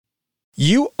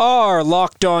You are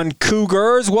Locked On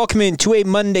Cougars. Welcome into a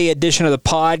Monday edition of the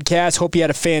podcast. Hope you had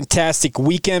a fantastic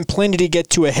weekend. Plenty to get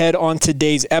to ahead on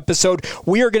today's episode.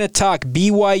 We are going to talk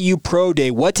BYU Pro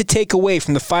Day, what to take away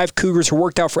from the 5 Cougars who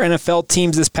worked out for NFL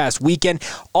teams this past weekend.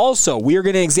 Also, we are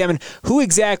going to examine who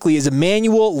exactly is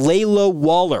Emmanuel Lalo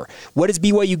Waller. What is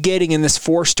BYU getting in this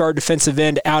 4-star defensive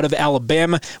end out of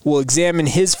Alabama? We'll examine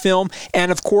his film.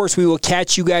 And of course, we will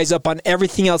catch you guys up on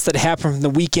everything else that happened from the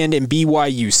weekend in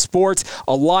BYU sports.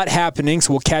 A lot happening,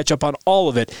 so we'll catch up on all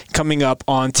of it coming up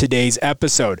on today's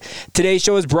episode. Today's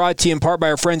show is brought to you in part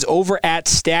by our friends over at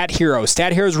Stat Hero.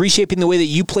 Stat Hero is reshaping the way that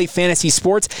you play fantasy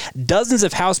sports. Dozens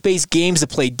of house-based games to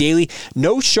play daily.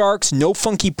 No sharks, no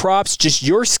funky props, just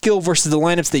your skill versus the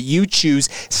lineups that you choose.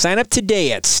 Sign up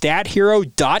today at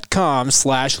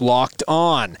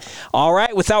stathero.com/lockedon. All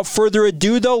right, without further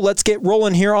ado, though, let's get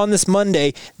rolling here on this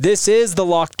Monday. This is the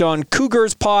Locked On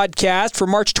Cougars podcast for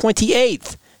March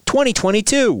 28th.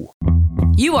 2022.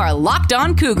 You are Locked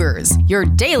On Cougars, your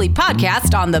daily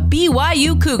podcast on the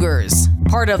BYU Cougars,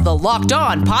 part of the Locked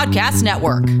On Podcast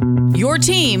Network. Your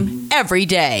team every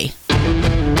day.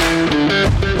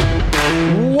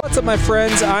 What's up, my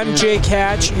friends? I'm Jake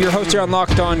Hatch, your host here on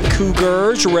Locked On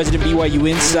Cougars, your resident BYU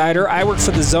insider. I work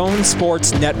for the Zone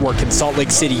Sports Network in Salt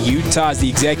Lake City, Utah, as the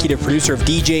executive producer of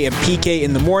DJ and PK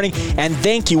in the morning. And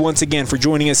thank you once again for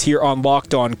joining us here on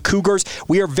Locked On Cougars.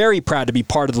 We are very proud to be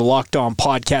part of the Locked On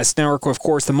Podcast Network. Of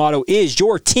course, the motto is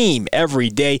your team every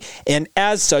day. And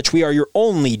as such, we are your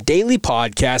only daily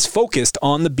podcast focused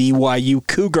on the BYU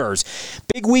Cougars.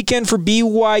 Big weekend for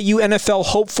BYU NFL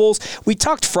hopefuls. We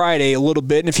talked Friday a little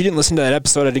bit, and if you didn't listen to that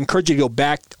episode, I'd encourage you to go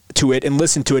back to it and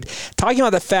listen to it, talking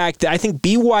about the fact that I think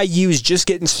BYU is just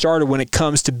getting started when it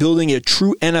comes to building a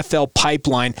true NFL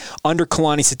pipeline under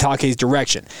Kalani Sitake's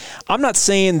direction. I'm not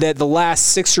saying that the last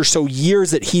 6 or so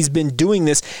years that he's been doing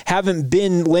this haven't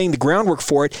been laying the groundwork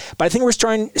for it, but I think we're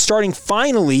starting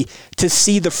finally to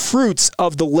see the fruits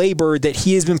of the labor that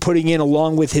he has been putting in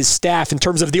along with his staff in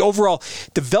terms of the overall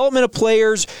development of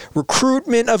players,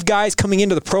 recruitment of guys coming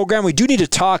into the program. We do need to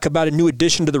talk about a new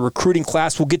addition to the recruiting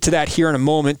class. We'll get to that here in a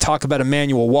moment. Talk about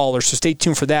Emmanuel Waller, so stay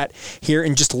tuned for that here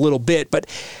in just a little bit. But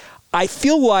I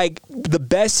feel like the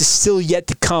best is still yet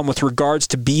to come with regards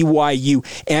to BYU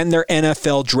and their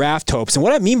NFL draft hopes. And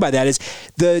what I mean by that is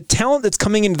the talent that's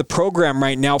coming into the program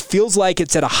right now feels like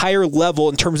it's at a higher level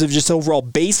in terms of just overall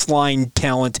baseline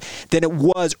talent than it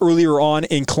was earlier on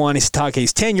in Kalani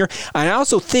Sitake's tenure. And I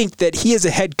also think that he as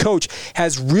a head coach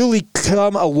has really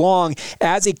come along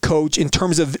as a coach in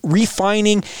terms of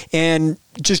refining and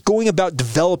just going about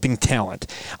developing talent.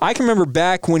 I can remember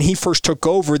back when he first took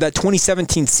over that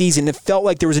 2017 season, it felt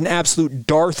like there was an absolute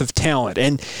dearth of talent.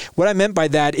 And what I meant by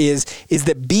that is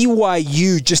that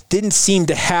BYU just didn't seem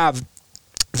to have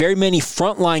very many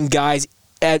frontline guys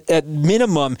at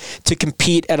minimum to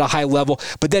compete at a high level.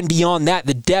 But then beyond that,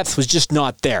 the depth was just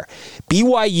not there.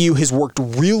 BYU has worked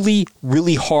really,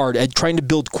 really hard at trying to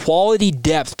build quality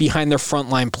depth behind their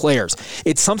frontline players.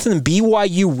 It's something that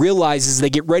BYU realizes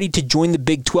they get ready to join the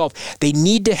Big 12. They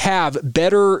need to have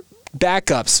better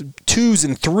backups, 2s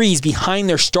and 3s behind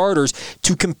their starters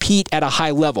to compete at a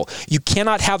high level. You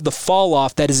cannot have the fall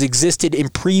off that has existed in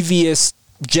previous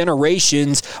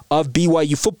generations of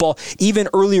BYU football, even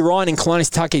earlier on in Kalani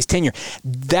Sitake's tenure.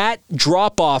 That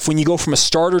drop-off when you go from a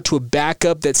starter to a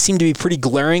backup that seemed to be pretty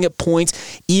glaring at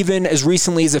points, even as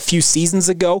recently as a few seasons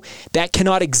ago, that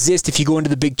cannot exist if you go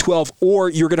into the Big 12, or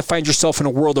you're going to find yourself in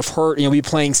a world of hurt and you'll be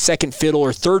playing second fiddle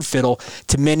or third fiddle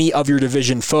to many of your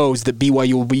division foes that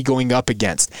BYU will be going up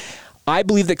against. I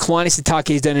believe that Kalani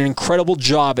Sitake has done an incredible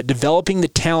job at developing the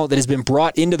talent that has been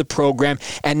brought into the program,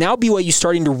 and now BYU is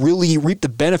starting to really reap the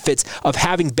benefits of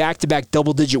having back-to-back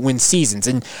double-digit win seasons.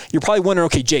 And you're probably wondering,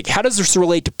 okay, Jake, how does this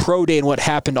relate to Pro Day and what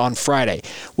happened on Friday?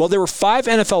 Well, there were 5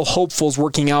 NFL hopefuls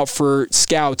working out for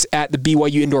scouts at the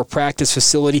BYU indoor practice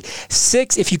facility,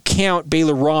 6 if you count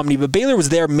Baylor Romney, but Baylor was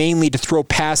there mainly to throw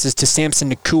passes to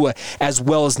Samson Nakua as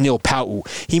well as Neil Pau'u.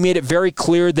 He made it very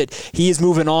clear that he is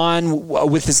moving on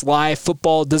with his life.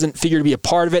 Football doesn't figure to be a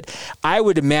part of it. I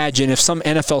would imagine if some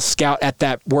NFL scout at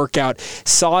that workout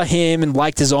saw him and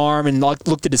liked his arm and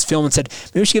looked at his film and said,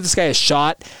 maybe we should give this guy a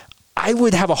shot, I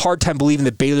would have a hard time believing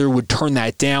that Baylor would turn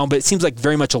that down, but it seems like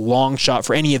very much a long shot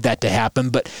for any of that to happen.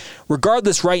 But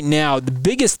regardless, right now, the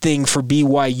biggest thing for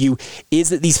BYU is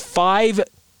that these 5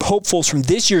 hopefuls from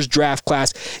this year's draft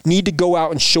class need to go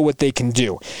out and show what they can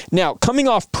do. Now, coming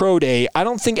off Pro Day, I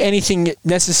don't think anything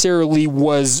necessarily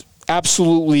was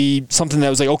absolutely something that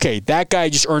was like, okay, that guy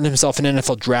just earned himself an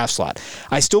NFL draft slot.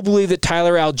 I still believe that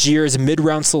Tyler Algier is a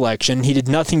mid-round selection. He did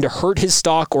nothing to hurt his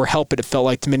stock or help it felt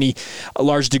like, to a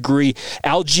large degree.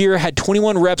 Algier had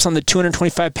 21 reps on the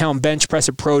 225-pound bench press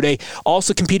at Pro Day,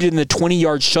 also competed in the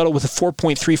 20-yard shuttle with a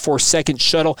 4.34 second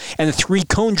shuttle, and the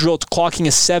 3-cone drill, clocking a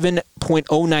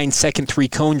 7.09 second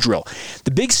 3-cone drill.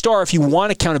 The big star, if you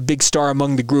want to count a big star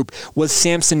among the group, was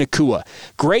Samson Nacua.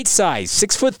 Great size,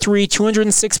 6'3",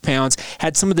 206 pounds,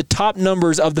 had some of the top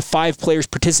numbers of the 5 players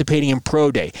participating in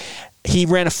Pro Day. He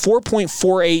ran a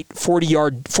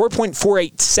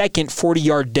 4.48 second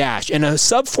 40-yard dash and a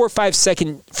sub 4.5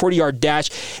 second 40-yard dash.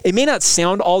 It may not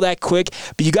sound all that quick,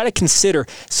 but you got to consider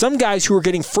some guys who are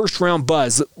getting first-round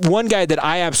buzz. One guy that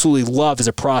I absolutely love as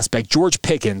a prospect, George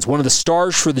Pickens, one of the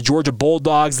stars for the Georgia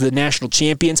Bulldogs, the national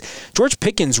champions. George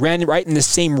Pickens ran right in the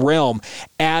same realm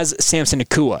as Samson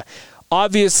Nacua.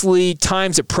 Obviously,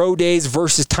 times at pro days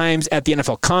versus times at the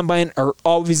NFL Combine are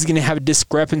always going to have a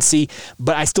discrepancy,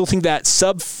 but I still think that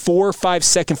sub 4.5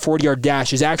 second 40-yard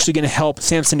dash is actually going to help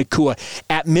Samson Nacua,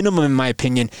 at minimum, in my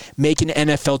opinion, make an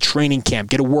NFL training camp,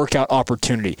 get a workout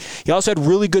opportunity. He also had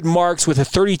really good marks with a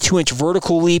 32-inch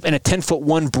vertical leap and a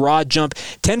 10'1" broad jump.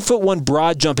 10'1"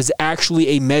 broad jump is actually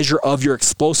a measure of your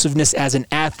explosiveness as an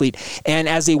athlete, and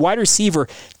as a wide receiver,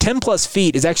 10+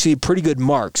 feet is actually a pretty good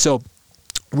mark. So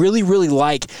really, really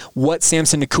like what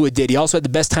Samson Nacua did. He also had the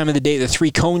best time of the day, the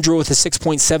 3-cone drill with a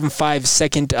 6.75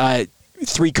 second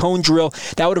 3-cone drill.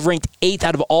 That would have ranked 8th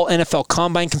out of all NFL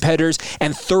Combine competitors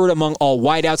and 3rd among all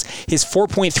wideouts. His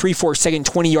 4.34 second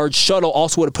 20-yard shuttle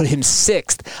also would have put him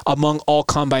 6th among all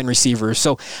Combine receivers.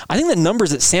 So I think the numbers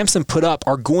that Samson put up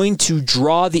are going to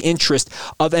draw the interest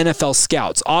of NFL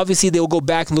scouts. Obviously, they'll go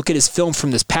back and look at his film from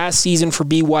this past season for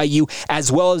BYU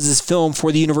as well as his film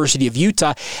for the University of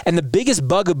Utah. And the biggest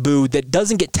bugaboo that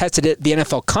doesn't get tested at the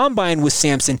NFL Combine with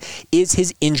Samson is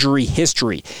his injury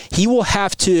history. He will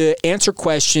have to answer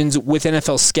questions with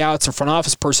NFL scouts and front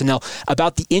office personnel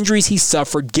about the injuries he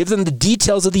suffered, give them the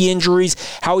details of the injuries,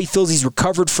 how he feels he's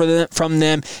recovered from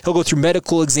them. He'll go through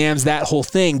medical exams, that whole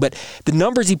thing. But the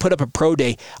numbers he put up at Pro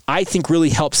Day, I think really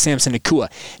helped Samson Nacua.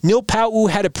 Neil Pau'u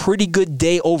had a pretty good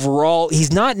day overall.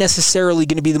 He's not necessarily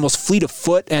going to be the most fleet of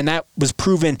foot, and that was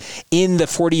proven in the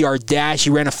 40-yard dash. He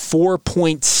ran a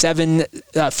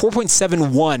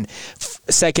 4.71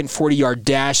 second 40-yard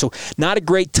dash, so not a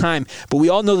great time. But we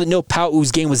all know that Neil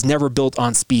Pau'u's game was never built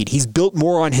on speed. He's built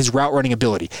more on his route running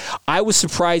ability. I was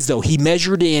surprised, though. He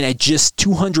measured in at just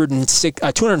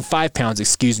 205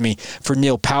 pounds, for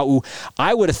Neil Pau'u.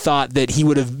 I would have thought that he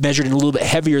would have measured in a little bit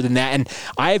heavier than that, and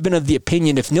I have been of the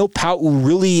opinion if Neil Pau'u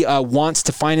really wants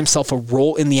to find himself a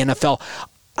role in the NFL,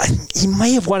 he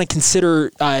may have want to consider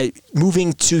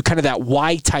moving to kind of that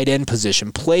wide tight end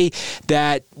position, play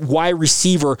that wide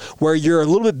receiver where you're a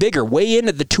little bit bigger, weigh in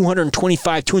at the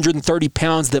 225, 230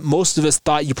 pounds that most of us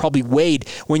thought you probably weighed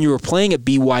when you were playing at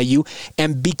BYU,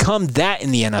 and become that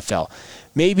in the NFL.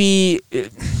 Maybe,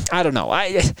 I don't know.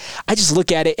 I just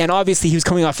look at it, and obviously he was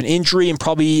coming off an injury, and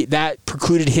probably that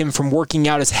precluded him from working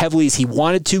out as heavily as he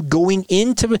wanted to going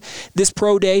into this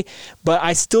pro day, but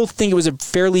I still think it was a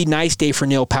fairly nice day for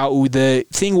Neil Pau'u. The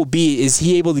thing will be, is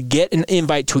he able to get an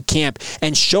invite to a camp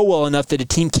and show well enough that a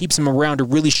team keeps him around to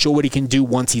really show what he can do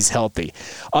once he's healthy.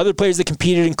 Other players that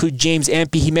competed include James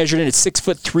Empey. He measured in at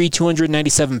 6'3",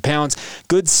 297 pounds.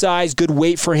 Good size, good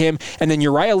weight for him. And then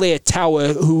Uriah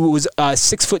Leatawa, who was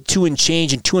 6'2" and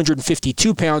change and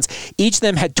 252 pounds. Each of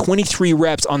them had 23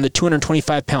 reps on the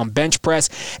 225-pound bench press.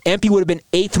 Empey would have been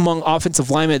 8th among offensive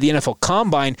linemen at the NFL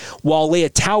Combine, while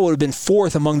Leatawa would have been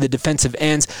 4th among the defensive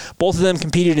ends. Both of them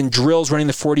competed in drills, running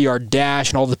the 40-yard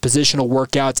dash and all the positional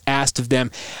workouts asked of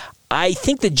them. I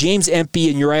think that James Empey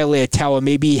and Uriah Leatawa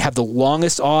maybe have the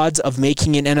longest odds of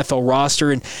making an NFL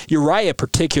roster, and Uriah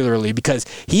particularly because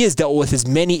he has dealt with as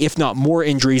many, if not more,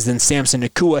 injuries than Samson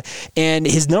Nacua, and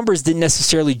his numbers didn't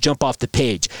necessarily jump off the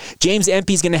page. James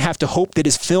Empey is going to have to hope that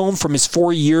his film from his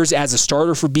 4 years as a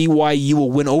starter for BYU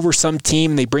will win over some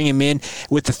team, and they bring him in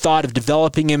with the thought of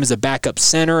developing him as a backup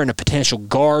center and a potential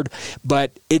guard,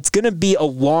 but it's going to be a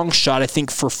long shot, I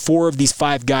think, for 4 of these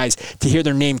 5 guys to hear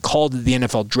their name called at the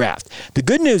NFL draft. The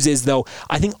good news is, though,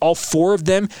 I think all 4 of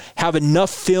them have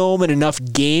enough film and enough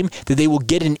game that they will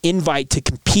get an invite to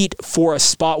compete for a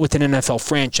spot with an NFL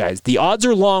franchise. The odds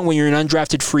are long when you're an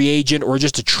undrafted free agent or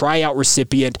just a tryout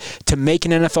recipient to make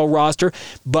an NFL roster,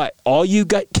 but all you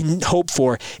can hope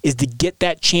for is to get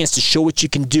that chance to show what you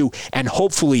can do and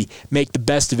hopefully make the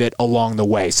best of it along the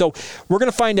way. So we're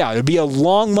going to find out. It'll be a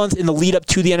long month in the lead up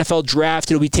to the NFL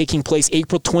draft. It'll be taking place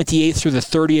April 28th through the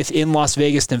 30th in Las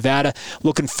Vegas, Nevada.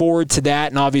 Looking forward forward to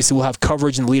that, and obviously we'll have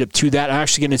coverage in the lead up to that. I'm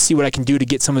actually going to see what I can do to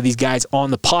get some of these guys on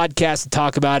the podcast to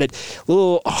talk about it. A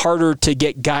little harder to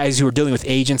get guys who are dealing with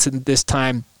agents at this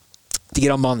time to get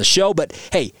them on the show, but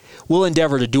hey, we'll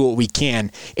endeavor to do what we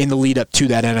can in the lead up to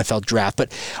that NFL draft.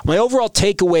 But my overall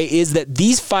takeaway is that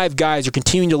these 5 guys are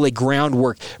continuing to lay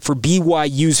groundwork for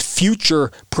BYU's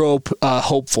future pro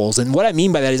hopefuls. And what I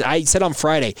mean by that is, I said on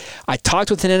Friday, I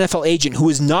talked with an NFL agent who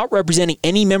is not representing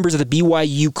any members of the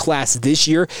BYU class this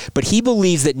year, but he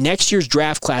believes that next year's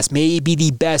draft class may be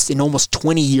the best in almost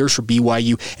 20 years for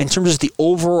BYU in terms of the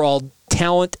overall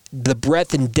talent, the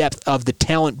breadth and depth of the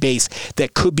talent base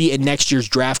that could be in next year's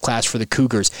draft class for the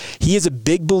Cougars. He is a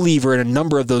big believer in a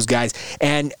number of those guys,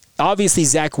 and obviously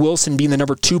Zach Wilson being the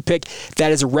number 2 pick,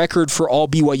 that is a record for all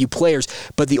BYU players,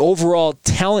 but the overall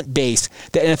talent base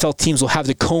that NFL teams will have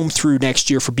to comb through next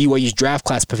year for BYU's draft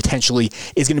class potentially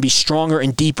is going to be stronger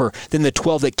and deeper than the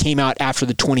 12 that came out after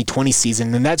the 2020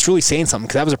 season, and that's really saying something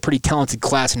because that was a pretty talented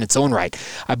class in its own right.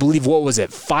 I believe,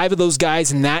 5 of those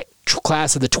guys in that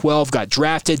class of the 12 got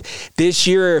drafted. This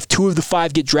year, if 2 of the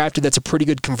 5 get drafted, that's a pretty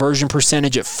good conversion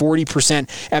percentage at 40%.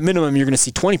 At minimum, you're going to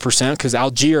see 20% because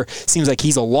Algier seems like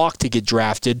he's a lock to get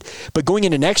drafted. But going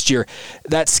into next year,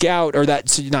 the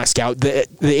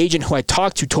agent who I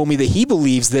talked to told me that he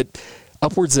believes that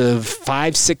upwards of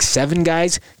 5, 6, 7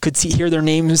 guys could hear their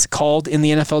names called in the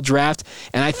NFL draft,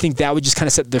 and I think that would just kind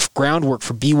of set the groundwork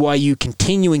for BYU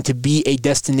continuing to be a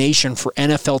destination for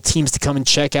NFL teams to come and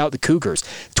check out the Cougars.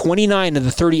 29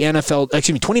 of 32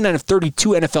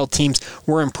 NFL teams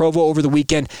were in Provo over the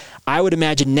weekend. I would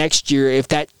imagine next year, if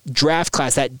that draft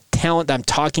class, that talent I'm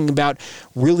talking about,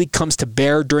 really comes to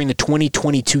bear during the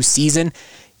 2022 season,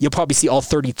 you'll probably see all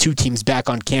 32 teams back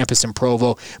on campus in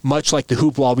Provo, much like the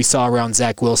hoopla we saw around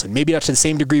Zach Wilson. Maybe not to the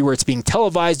same degree where it's being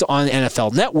televised on the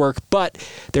NFL Network, but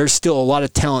there's still a lot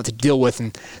of talent to deal with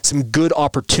and some good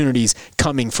opportunities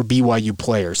coming for BYU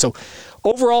players. So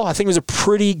overall, I think it was a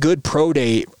pretty good pro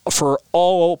day for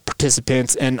all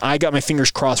participants, and I got my fingers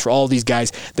crossed for all of these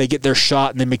guys. They get their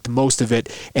shot and they make the most of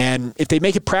it. And if they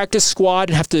make a practice squad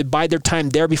and have to bide their time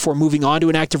there before moving on to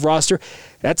an active roster,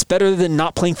 that's better than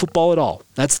not playing football at all.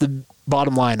 That's the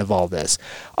bottom line of all this.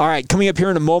 All right, coming up here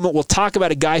in a moment, we'll talk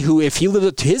about a guy who, if he lives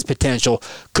up to his potential,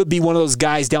 could be one of those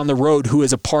guys down the road who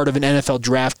is a part of an NFL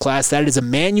draft class. That is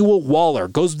Emmanuel Waller.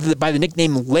 Goes by the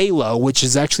nickname Lalo, which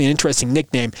is actually an interesting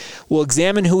nickname. We'll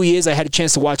examine who he is. I had a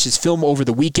chance to watch his film over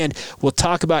the weekend. We'll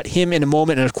talk about him in a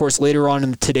moment, and of course, later on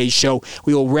in today's show,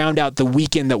 we will round out the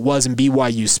weekend that was in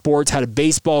BYU sports. How did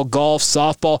baseball, golf,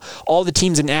 softball, all the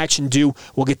teams in action do?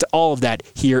 We'll get to all of that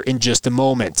here in just a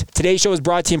moment. Today's show is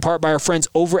brought to you in part by our friends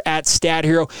over at Stat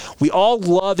Hero. We all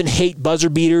love and hate buzzer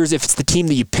beaters if it's the team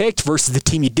that you picked versus the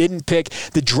team you didn't pick,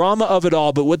 the drama of it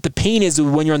all, but what the pain is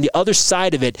when you're on the other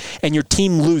side of it and your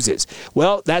team loses.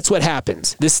 Well, that's what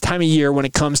happens this time of year when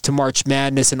it comes to March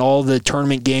Madness and all the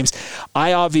tournament games.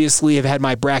 I obviously have had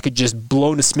my bracket just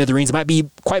blown to smithereens. It might be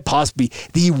quite possibly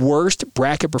the worst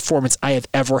bracket performance I have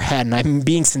ever had, and I'm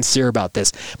being sincere about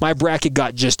this. My bracket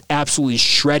got just absolutely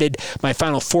shredded. My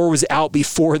Final Four was out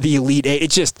before the Elite Eight.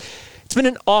 It's been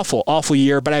an awful, awful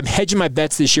year, but I'm hedging my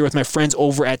bets this year with my friends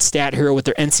over at Stat Hero with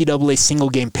their NCAA single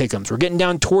game pick'ems. We're getting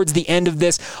down towards the end of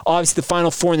this. Obviously, the Final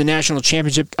Four in the National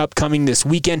Championship upcoming this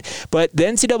weekend, but the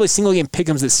NCAA single game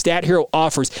pick'ems that Stat Hero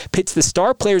offers pits the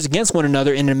star players against one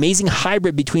another in an amazing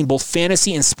hybrid between both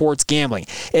fantasy and sports gambling.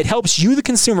 It helps you, the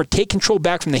consumer, take control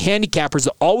back from the handicappers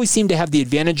that always seem to have the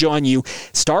advantage on you.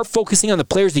 Start focusing on the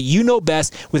players that you know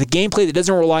best with a gameplay that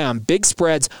doesn't rely on big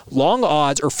spreads, long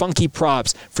odds, or funky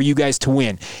props for you guys to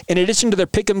win. In addition to their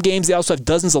pick'em games, they also have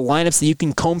dozens of lineups that you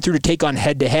can comb through to take on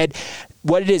head-to-head.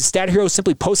 What it is, Stat Hero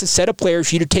simply posts a set of players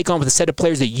for you to take on with a set of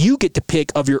players that you get to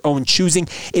pick of your own choosing.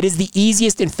 It is the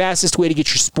easiest and fastest way to get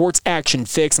your sports action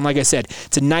fix. And like I said,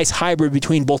 it's a nice hybrid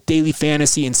between both daily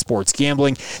fantasy and sports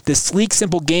gambling. The sleek,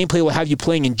 simple gameplay will have you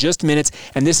playing in just minutes,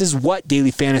 and this is what daily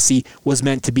fantasy was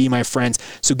meant to be, my friends.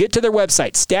 So get to their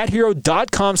website,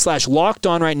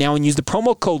 stathero.com/lockedon right now, and use the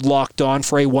promo code LOCKEDON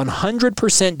for a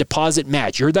 100% deposit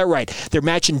match. You heard that right. They're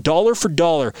matching dollar for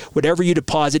dollar whatever you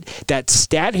deposit. That's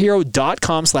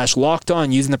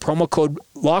stathero.com/lockedon using the promo code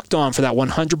LOCKEDON for that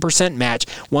 100% match.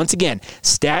 Once again,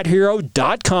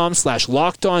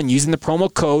 stathero.com/lockedon using the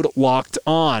promo code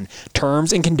LOCKEDON.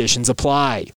 Terms and conditions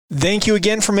apply. Thank you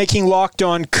again for making Locked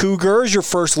On Cougars your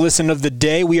first listen of the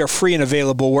day. We are free and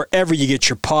available wherever you get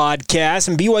your podcasts.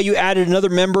 And BYU added another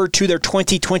member to their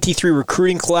 2023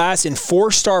 recruiting class in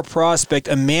four-star prospect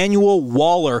Emmanuel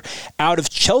Waller out of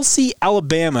Chelsea,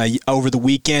 Alabama over the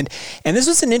weekend. And this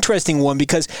was an interesting one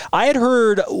because I had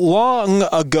heard long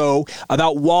ago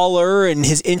about Waller and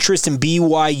his interest in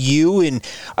BYU. And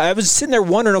I was sitting there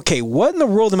wondering, okay, what in the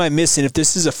world am I missing if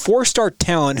this is a four-star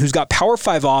talent who's got Power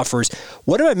 5 offers?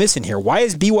 What am I missing here? Why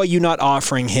is BYU not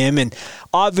offering him? And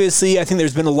obviously, I think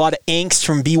there's been a lot of angst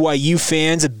from BYU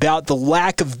fans about the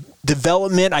lack of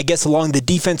development, I guess, along the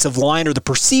defensive line, or the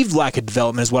perceived lack of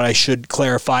development is what I should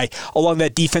clarify, along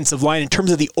that defensive line in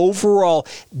terms of the overall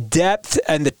depth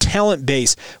and the talent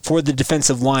base for the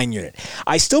defensive line unit.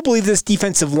 I still believe this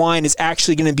defensive line is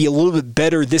actually going to be a little bit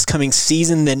better this coming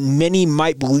season than many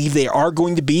might believe they are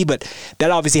going to be, but that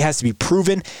obviously has to be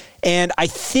proven. And I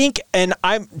think, and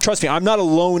trust me, I'm not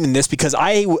alone in this because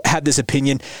I had this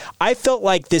opinion. I felt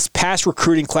like this past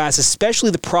recruiting class,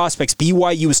 especially the prospects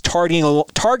BYU was targeting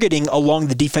along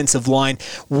the defensive line,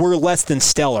 were less than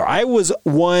stellar. I was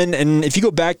one, and if you go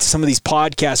back to some of these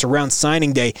podcasts around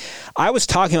signing day, I was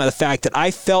talking about the fact that I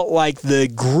felt like the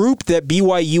group that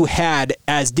BYU had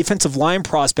as defensive line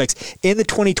prospects in the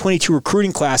 2022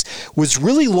 recruiting class was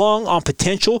really long on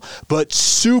potential, but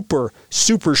super,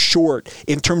 super short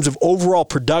in terms of overall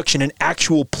production and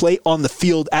actual play on the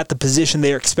field at the position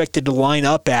they are expected to line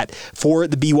up at for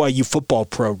the BYU football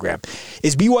program.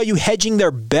 Is BYU hedging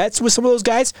their bets with some of those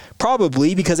guys?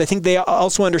 Probably, because I think they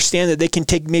also understand that they can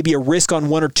take maybe a risk on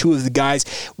one or two of the guys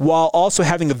while also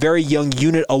having a very young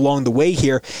unit along the way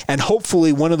here, and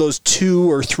hopefully one of those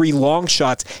 2 or 3 long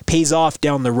shots pays off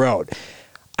down the road.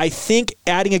 I think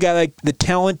adding a guy like the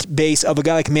talent base of a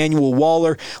guy like Emmanuel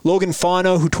Waller, Logan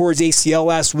Fano, who tore his ACL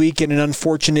last week in an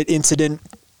unfortunate incident,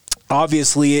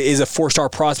 obviously is a 4-star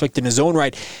prospect in his own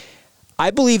right. I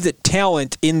believe that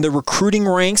talent in the recruiting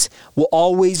ranks will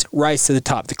always rise to the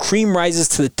top. The cream rises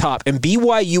to the top. And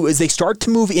BYU, as they start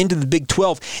to move into the Big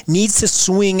 12, needs to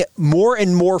swing more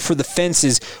and more for the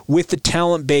fences with the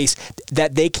talent base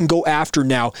that they can go after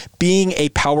now, being a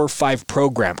Power 5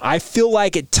 program. I feel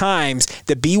like at times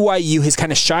that BYU has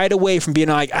kind of shied away from being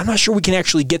like, I'm not sure we can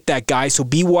actually get that guy. So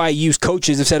BYU's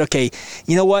coaches have said, okay,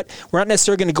 you know what? We're not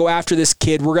necessarily going to go after this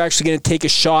kid. We're actually going to take a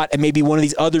shot at maybe one of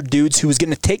these other dudes who is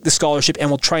going to take the scholarship and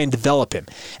we'll try and develop him.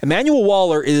 Emmanuel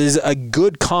Waller is a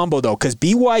good combo, though, because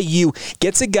BYU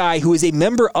gets a guy who is a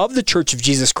member of the Church of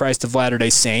Jesus Christ of Latter-day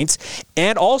Saints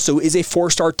and also is a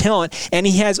 4-star talent, and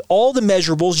he has all the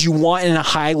measurables you want in a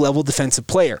high-level defensive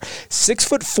player.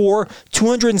 6'4",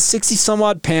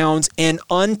 260-some-odd pounds, and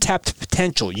untapped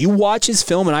potential. You watch his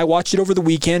film, and I watched it over the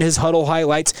weekend, his huddle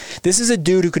highlights. This is a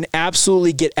dude who can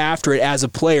absolutely get after it as a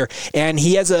player, and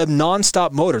he has a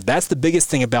nonstop motor. That's the biggest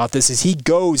thing about this, is he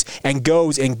goes and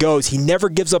goes and goes. He never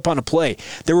gives up on a play.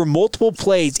 There were multiple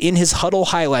plays in his huddle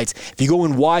highlights, if you go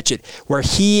and watch it, where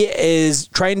he is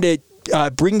trying to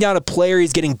bring down a player.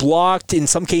 He's getting blocked, in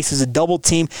some cases a double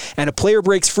team, and a player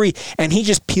breaks free, and he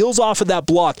just peels off of that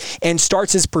block and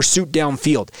starts his pursuit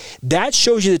downfield. That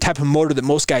shows you the type of motor that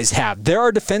most guys have. There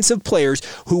are defensive players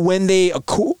who, when they,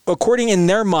 according in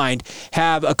their mind,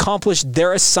 have accomplished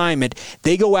their assignment,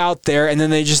 they go out there and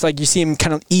then they just, like, you see them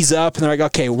kind of ease up and they're like,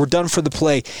 okay, we're done for the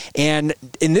play. And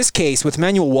in this case, with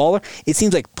Emmanuel Waller, it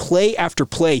seems like play after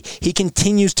play, he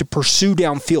continues to pursue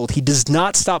downfield. He does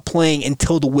not stop playing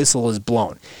until the whistle is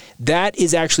blown. That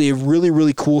is actually a really,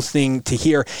 really cool thing to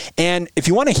hear. And if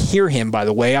you want to hear him, by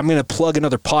the way, I'm going to plug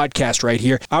another podcast right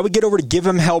here. I would get over to Give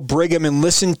 'Em Hell Brigham and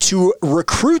listen to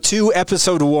Recruit 2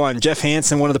 Episode 1. Jeff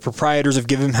Hansen, one of the proprietors of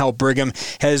Give 'Em Hell Brigham,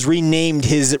 has renamed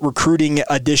his recruiting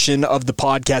edition of the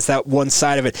podcast, that one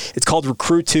side of it. It's called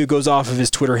Recruit 2, goes off of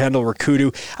his Twitter handle,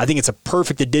 Recruitu. I think it's a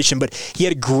perfect addition, but he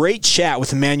had a great chat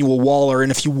with Emmanuel Waller.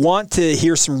 And if you want to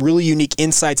hear some really unique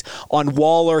insights on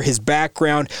Waller, his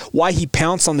background, why he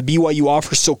pounced on the BYU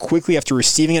offer so quickly after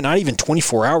receiving it, not even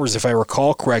 24 hours if I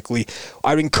recall correctly,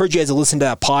 I would encourage you guys to listen to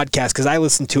that podcast, because I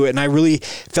listened to it and I really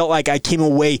felt like I came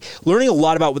away learning a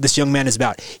lot about what this young man is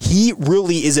about. He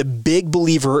really is a big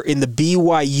believer in the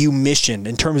BYU mission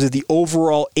in terms of the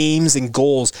overall aims and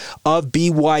goals of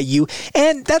BYU,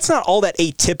 and that's not all that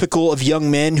atypical of young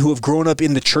men who have grown up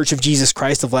in the Church of Jesus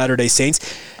Christ of Latter-day Saints.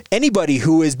 Anybody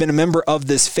who has been a member of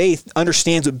this faith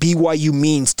understands what BYU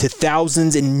means to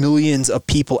thousands and millions of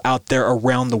people out there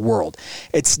around the world.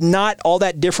 It's not all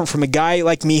that different from a guy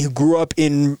like me who grew up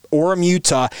in Orem,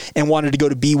 Utah, and wanted to go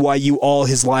to BYU all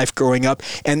his life growing up.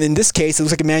 And in this case, it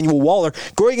looks like Emmanuel Waller,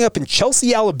 growing up in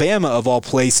Chelsea, Alabama, of all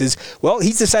places. Well,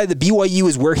 he's decided that BYU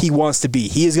is where he wants to be.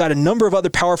 He has got a number of other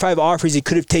Power 5 offers he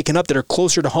could have taken up that are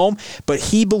closer to home, but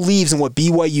he believes in what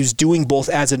BYU is doing both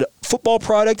as a football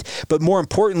product, but more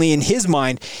importantly, in his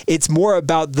mind, it's more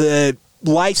about the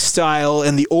lifestyle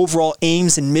and the overall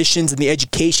aims and missions and the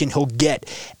education he'll get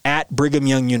at Brigham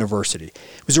Young University.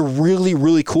 It was a really,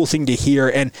 really cool thing to hear.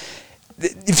 And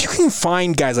if you can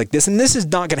find guys like this, and this is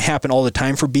not going to happen all the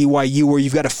time for BYU, where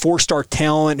you've got a 4-star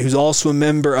talent who's also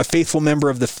a faithful member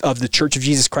of the Church of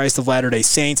Jesus Christ of Latter-day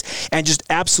Saints, and just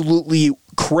absolutely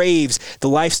craves the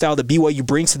lifestyle that BYU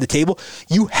brings to the table,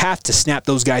 you have to snap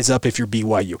those guys up if you're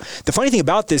BYU. The funny thing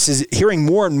about this is hearing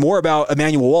more and more about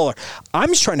Emmanuel Waller, I'm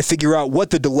just trying to figure out what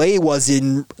the delay was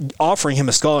in offering him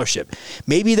a scholarship.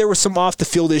 Maybe there was some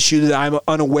off-the-field issue that I'm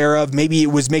unaware of. Maybe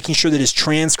it was making sure that his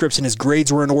transcripts and his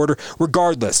grades were in order.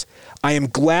 Regardless, I am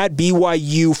glad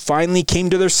BYU finally came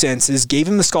to their senses, gave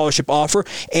him the scholarship offer,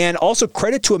 and also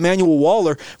credit to Emmanuel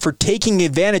Waller for taking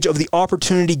advantage of the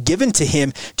opportunity given to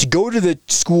him to go to the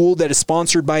school that is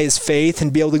sponsored by his faith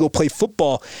and be able to go play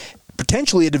football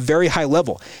potentially at a very high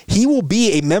level. He will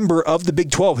be a member of the Big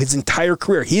 12 his entire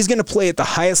career. He's going to play at the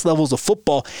highest levels of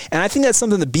football, and I think that's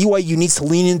something that BYU needs to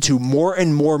lean into more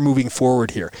and more moving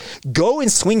forward here. Go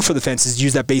and swing for the fences,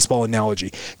 use that baseball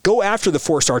analogy. Go after the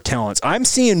 4-star talents. I'm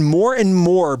seeing more and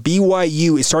more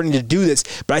BYU is starting to do this,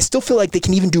 but I still feel like they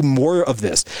can even do more of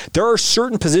this. There are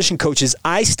certain position coaches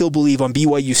I still believe on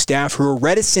BYU staff who are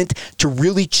reticent to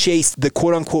really chase the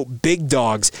quote-unquote big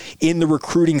dogs in the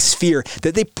recruiting sphere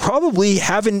that they probably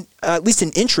have at least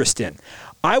an interest in.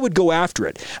 I would go after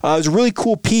it. It was a really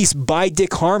cool piece by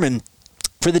Dick Harmon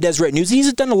for the Deseret News.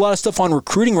 He's done a lot of stuff on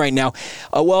recruiting right now.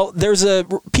 Well, there's a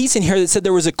piece in here that said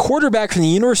there was a quarterback from the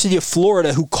University of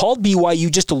Florida who called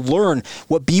BYU just to learn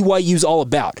what BYU's all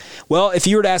about. Well, if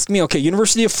you were to ask me, okay,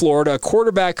 University of Florida, a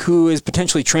quarterback who is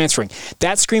potentially transferring,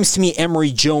 that screams to me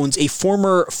Emory Jones, a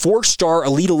former 4-star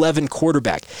Elite 11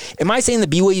 quarterback. Am I saying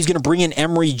that BYU is going to bring in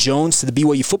Emory Jones to the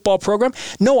BYU football program?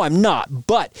 No, I'm not.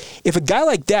 But if a guy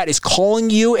like that is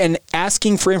calling you and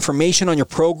asking for information on your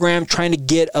program, trying to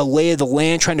get a lay of the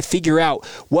land, trying to figure out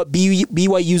what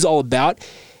BYU's all about,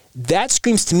 that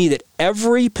screams to me that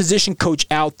every position coach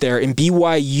out there on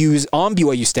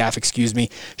BYU staff,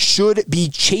 should be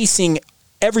chasing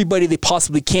everybody they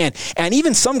possibly can. And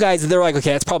even some guys, they're like,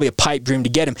 okay, that's probably a pipe dream to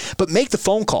get him, but make the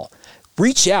phone call.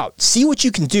 Reach out, see what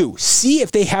you can do, see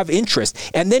if they have interest,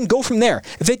 and then go from there.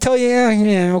 If they tell you,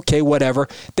 yeah, okay, whatever,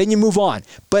 then you move on.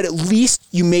 But at least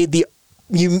you made the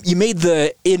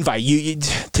invite.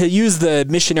 To use the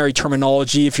missionary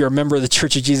terminology, if you're a member of the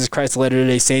Church of Jesus Christ of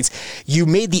Latter-day Saints, you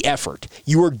made the effort.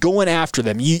 You were going after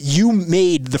them. You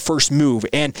made the first move.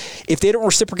 And if they don't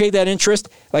reciprocate that interest,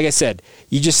 like I said,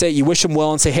 you just say, you wish them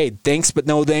well and say, hey, thanks, but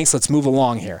no thanks. Let's move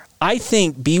along here. I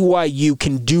think BYU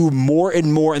can do more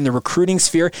and more in the recruiting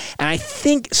sphere, and I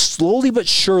think slowly but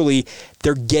surely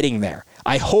they're getting there.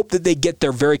 I hope that they get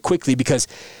there very quickly, because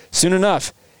soon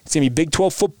enough, it's going to be Big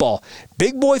 12 football.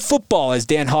 Big boy football, as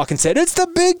Dan Hawkins said. It's the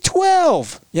Big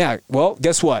 12. Yeah, well,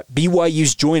 guess what?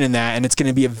 BYU's joining that, and it's going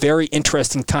to be a very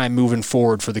interesting time moving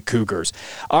forward for the Cougars.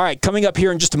 All right, coming up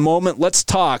here in just a moment, let's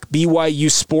talk BYU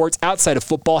sports outside of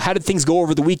football. How did things go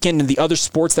over the weekend and the other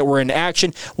sports that were in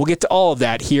action? We'll get to all of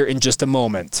that here in just a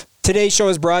moment. Today's show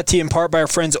is brought to you in part by our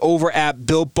friends over at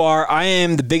Built Bar. I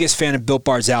am the biggest fan of Built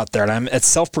Bars out there, and it's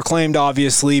self-proclaimed,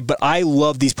 obviously, but I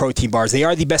love these protein bars. They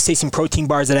are the best-tasting protein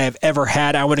bars that I have ever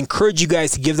had. I would encourage you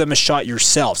guys to give them a shot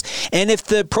yourselves. And if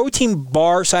the protein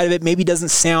bar side of it maybe doesn't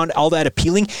sound all that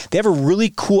appealing, they have a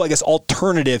really cool,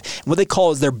 alternative. And what they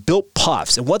call is their Built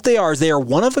Puffs. And what they are is they are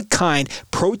one-of-a-kind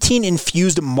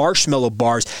protein-infused marshmallow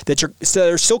bars that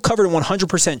are still covered in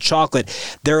 100%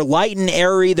 chocolate. They're light and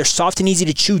airy. They're soft and easy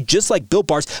to chew, just like Built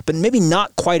Bars, but maybe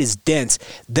not quite as dense.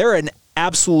 They're an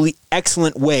absolutely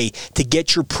excellent way to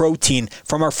get your protein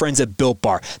from our friends at Built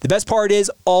Bar. The best part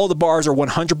is all the bars are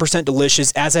 100%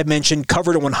 delicious, as I mentioned,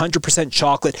 covered in 100%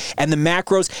 chocolate, and the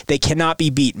macros, they cannot be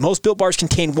beat. Most Built Bars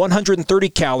contain 130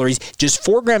 calories, just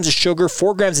 4 grams of sugar,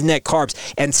 4 grams of net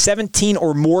carbs, and 17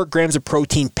 or more grams of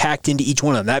protein packed into each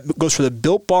one of them. That goes for the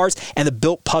Built Bars and the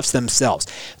Built Puffs themselves.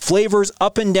 Flavors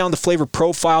up and down the flavor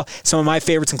profile. Some of my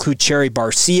favorites include Cherry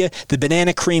Barcia, the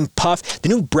Banana Cream Puff. The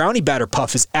new Brownie Batter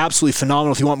Puff is absolutely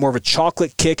phenomenal. If you want more of a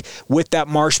chocolate kick with that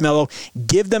marshmallow,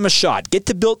 give them a shot. Get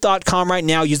to Built.com right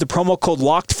now. Use the promo code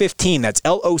LOCKED15. That's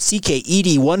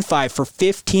LOCKED15 for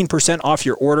 15% off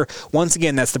your order. Once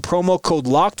again, that's the promo code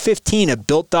LOCKED15 at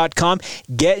Built.com.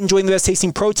 Get enjoying the best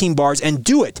tasting protein bars and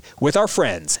do it with our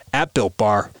friends at Built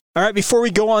Bar. All right, before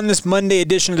we go on this Monday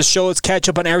edition of the show, let's catch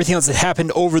up on everything else that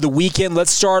happened over the weekend.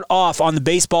 Let's start off on the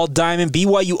baseball diamond.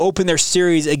 BYU opened their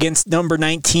series against number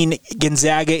 19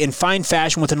 Gonzaga in fine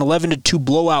fashion with an 11-2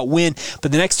 blowout win,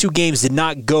 but the next two games did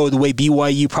not go the way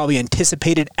BYU probably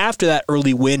anticipated after that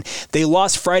early win. They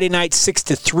lost Friday night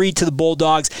 6-3 to the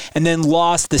Bulldogs and then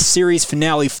lost the series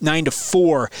finale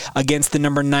 9-4 against the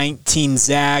number 19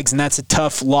 Zags, and that's a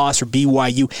tough loss for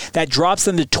BYU. That drops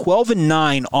them to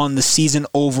 12-9 on the season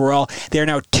overall. They are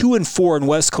now 2-4 in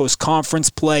West Coast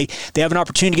Conference play. They have an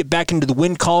opportunity to get back into the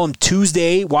win column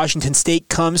Tuesday. Washington State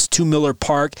comes to Miller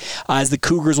Park as the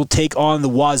Cougars will take on the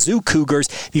Wazoo Cougars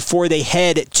before they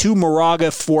head to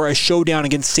Moraga for a showdown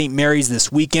against St. Mary's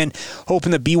this weekend.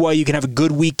 Hoping that BYU can have a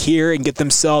good week here and get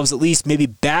themselves at least maybe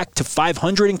back to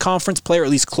 500 in conference play, or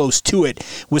at least close to it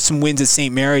with some wins at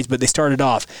St. Mary's, but they started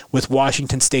off with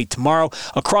Washington State tomorrow.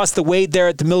 Across the way there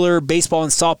at the Miller Baseball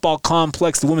and Softball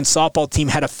Complex, the women's softball team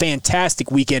had a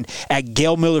fantastic weekend at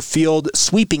Gail Miller Field,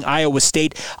 sweeping Iowa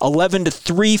State 11-3,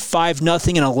 5-0,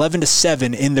 and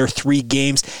 11-7 in their three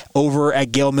games over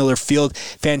at Gail Miller Field.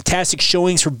 Fantastic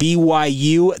showings for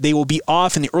BYU. They will be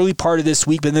off in the early part of this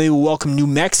week, but then they will welcome New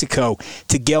Mexico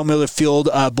to Gail Miller Field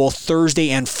both Thursday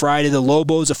and Friday. The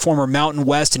Lobos, a former Mountain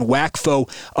West and WACFO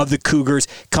of the Cougars,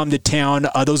 come to town.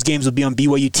 Those games will be on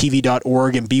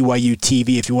BYUtv.org and BYU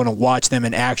TV if you want to watch them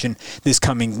in action this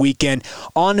coming weekend.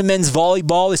 On to men's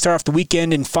volleyball. They start off the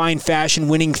weekend in fine fashion,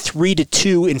 winning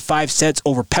 3-2 in 5 sets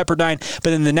over Pepperdine. But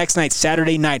then the next night,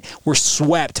 Saturday night, were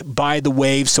swept by the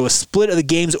Waves. So a split of the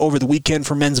games over the weekend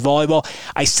for men's volleyball.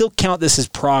 I still count this as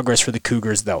progress for the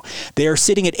Cougars, though. They are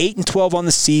sitting at 8-12 on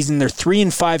the season. They're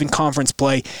 3-5 in conference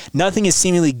play. Nothing has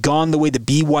seemingly gone the way the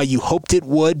BYU hoped it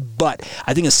would, but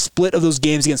I think a split of those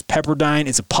games against Pepperdine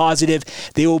is a positive.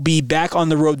 They will be back on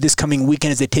the road this coming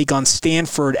weekend as they take on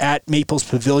Stanford at Maples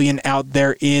Pavilion out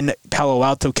there in Palo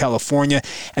Alto, California,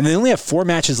 and they only have 4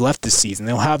 matches left this season.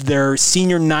 They'll have their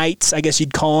senior nights, I guess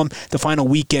you'd call them, the final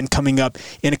weekend coming up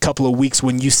in a couple of weeks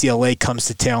when UCLA comes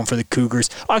to town for the Cougars.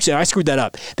 Actually, I screwed that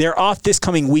up. They're off this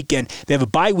coming weekend. They have a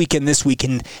bye weekend this week,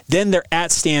 and then they're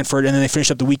at Stanford, and then they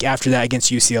finish up the week after that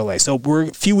against UCLA. So we're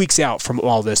a few weeks out from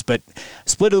all this, but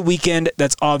split of the weekend,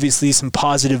 that's obviously some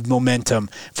positive momentum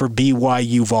for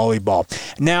BYU volleyball.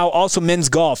 Now, also men's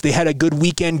golf. They had a good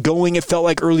weekend going, it felt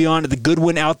like early on, at the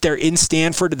Goodwin out there in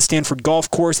Stanford at the Stanford Golf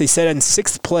Course. They set in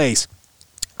 6th place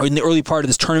in the early part of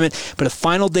this tournament, but a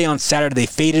final day on Saturday, they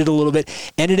faded a little bit,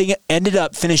 ended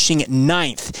up finishing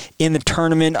 9th in the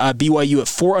tournament. BYU at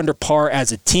 4 under par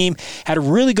as a team. Had a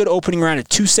really good opening round at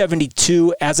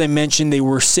 272. As I mentioned, they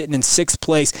were sitting in 6th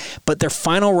place, but their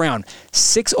final round,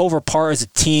 6 over par as a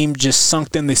team, just sunk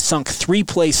them. They sunk 3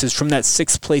 places from that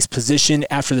 6th place position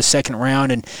after the second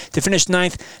round, and to finish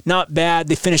 9th, not bad.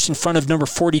 They finished in front of number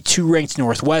 42 ranked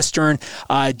Northwestern,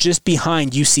 just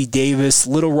behind UC Davis,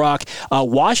 Little Rock.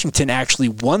 Washington actually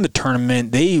won the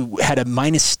tournament. They had a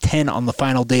 -10 on the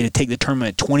final day to take the tournament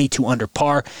at 22 under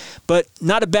par. But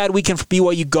not a bad weekend for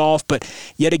BYU golf, but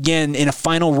yet again, in a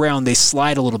final round, they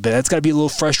slide a little bit. That's got to be a little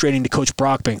frustrating to Coach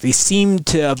Brockbank. They seem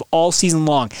to have all season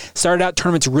long started out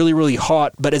tournaments really, really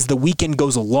hot, but as the weekend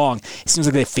goes along, it seems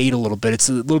like they fade a little bit. It's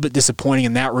a little bit disappointing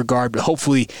in that regard, but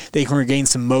hopefully they can regain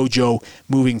some mojo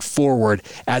moving forward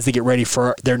as they get ready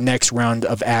for their next round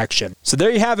of action. So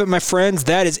there you have it, my friends.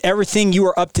 That is everything. You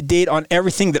are up to date on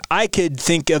everything that I could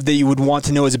think of that you would want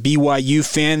to know as a BYU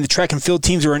fan. The track and field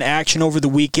teams are in action over the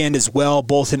weekend as well,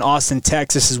 both in Austin,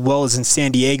 Texas, as well as in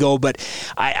San Diego. But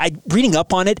I reading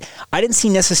up on it, I didn't see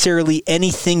necessarily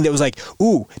anything that was like,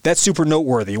 ooh, that's super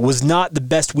noteworthy. It was not the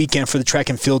best weekend for the track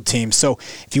and field team. So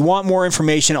if you want more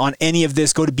information on any of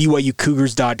this, go to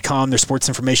BYUCougars.com. Their sports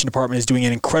information department is doing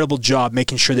an incredible job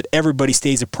making sure that everybody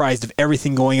stays apprised of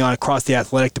everything going on across the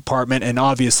athletic department. And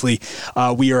obviously,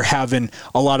 we are having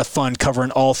a lot of fun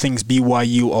covering all things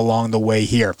BYU along the way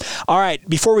here. All right,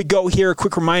 before we go here, a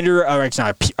quick reminder, or it's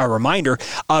not a reminder,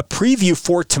 a preview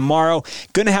for tomorrow.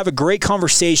 Going to have a great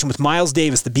conversation with Miles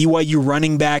Davis, the BYU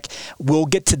running back. We'll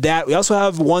get to that. We also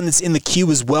have one that's in the queue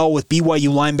as well with BYU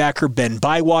linebacker Ben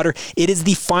Bywater. It is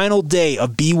the final day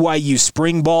of BYU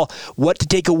spring ball. What to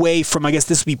take away from, I guess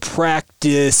this will be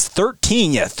practice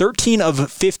 13. Yeah, 13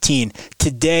 of 15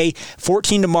 today,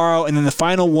 14 tomorrow, and then the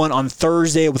final one on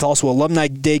Thursday with also Alumni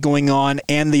Day going on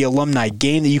and the alumni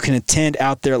game that you can attend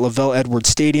out there at LaVell Edwards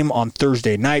Stadium on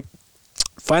Thursday night.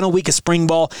 Final week of spring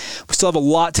ball. We still have a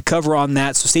lot to cover on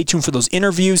that, so stay tuned for those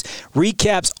interviews,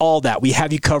 recaps, all that. We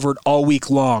have you covered all week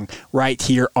long right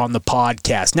here on the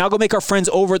podcast. Now go make our friends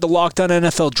over at the Locked On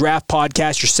NFL Draft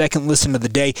Podcast your second listen of the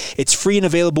day. It's free and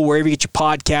available wherever you get your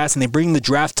podcasts, and they bring the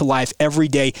draft to life every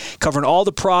day, covering all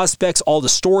the prospects, all the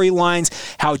storylines,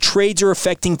 how trades are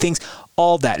affecting things,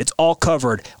 all that. It's all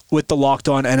covered with the Locked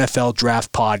On NFL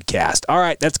Draft Podcast. All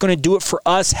right, that's going to do it for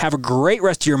us. Have a great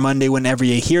rest of your Monday whenever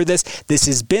you hear this. This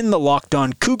has been the Locked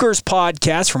On Cougars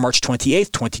podcast for March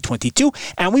 28th, 2022,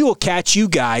 and we will catch you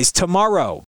guys tomorrow.